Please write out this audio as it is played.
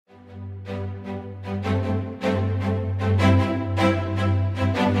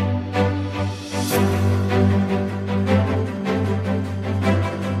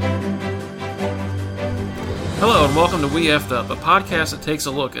and welcome to We Effed Up, a podcast that takes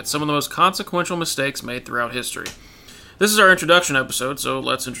a look at some of the most consequential mistakes made throughout history. This is our introduction episode, so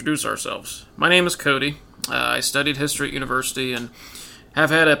let's introduce ourselves. My name is Cody. I studied history at university and have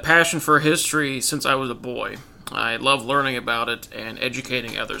had a passion for history since I was a boy. I love learning about it and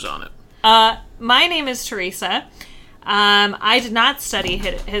educating others on it. My name is Teresa. I did not study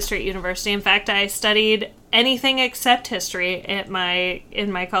history at university. In fact, I studied anything except history in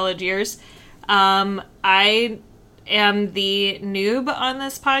my college years. I am the noob on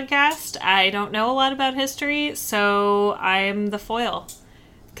this podcast. I don't know a lot about history, so I'm the foil.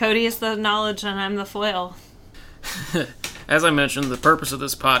 Cody is the knowledge and I'm the foil. As I mentioned, the purpose of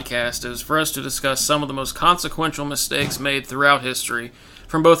this podcast is for us to discuss some of the most consequential mistakes made throughout history,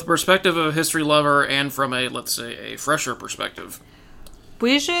 from both the perspective of a history lover and from a, let's say, a fresher perspective.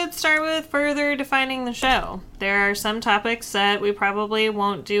 We should start with further defining the show. There are some topics that we probably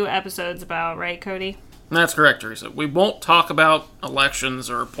won't do episodes about, right, Cody? That's correct, Teresa. We won't talk about elections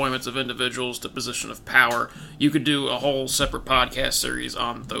or appointments of individuals to position of power. You could do a whole separate podcast series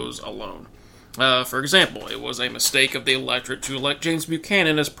on those alone. For example, it was a mistake of the electorate to elect James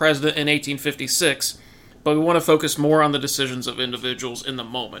Buchanan as president in 1856, but we want to focus more on the decisions of individuals in the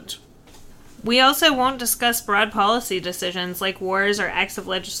moment. We also won't discuss broad policy decisions like wars or acts of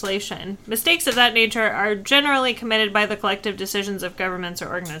legislation. Mistakes of that nature are generally committed by the collective decisions of governments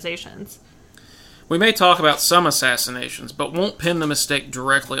or organizations. We may talk about some assassinations, but won't pin the mistake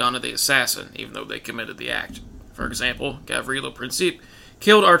directly onto the assassin, even though they committed the act. For example, Gavrilo Princip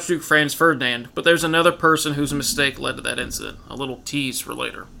killed Archduke Franz Ferdinand, but there's another person whose mistake led to that incident. A little tease for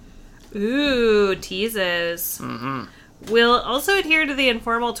later. Ooh, teases. Mm-hmm. We'll also adhere to the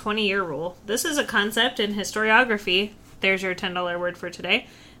informal 20-year rule. This is a concept in historiography, there's your $10 word for today,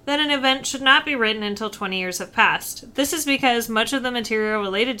 that an event should not be written until 20 years have passed. This is because much of the material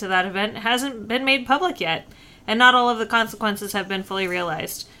related to that event hasn't been made public yet, and not all of the consequences have been fully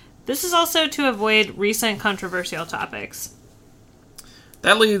realized. This is also to avoid recent controversial topics.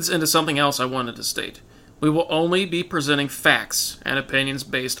 That leads into something else I wanted to state. We will only be presenting facts and opinions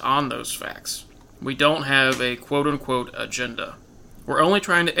based on those facts. We don't have a quote-unquote agenda. We're only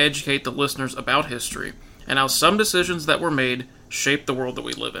trying to educate the listeners about history and how some decisions that were made shape the world that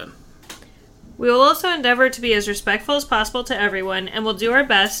we live in. We will also endeavor to be as respectful as possible to everyone, and will do our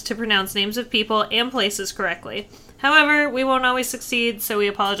best to pronounce names of people and places correctly. However, we won't always succeed, so we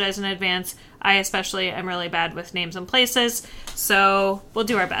apologize in advance. I especially am really bad with names and places, so we'll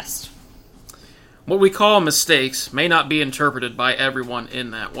do our best. What we call mistakes may not be interpreted by everyone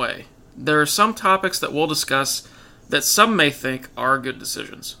in that way. There are some topics that we'll discuss that some may think are good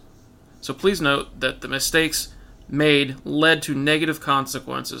decisions. So please note that the mistakes made led to negative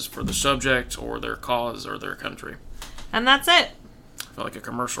consequences for the subject or their cause or their country. And that's it. I feel like a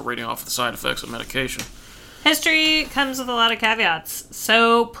commercial reading off the side effects of medication. History comes with a lot of caveats,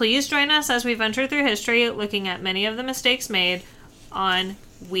 so please join us as we venture through history, looking at many of the mistakes made on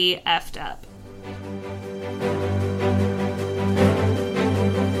We Effed Up.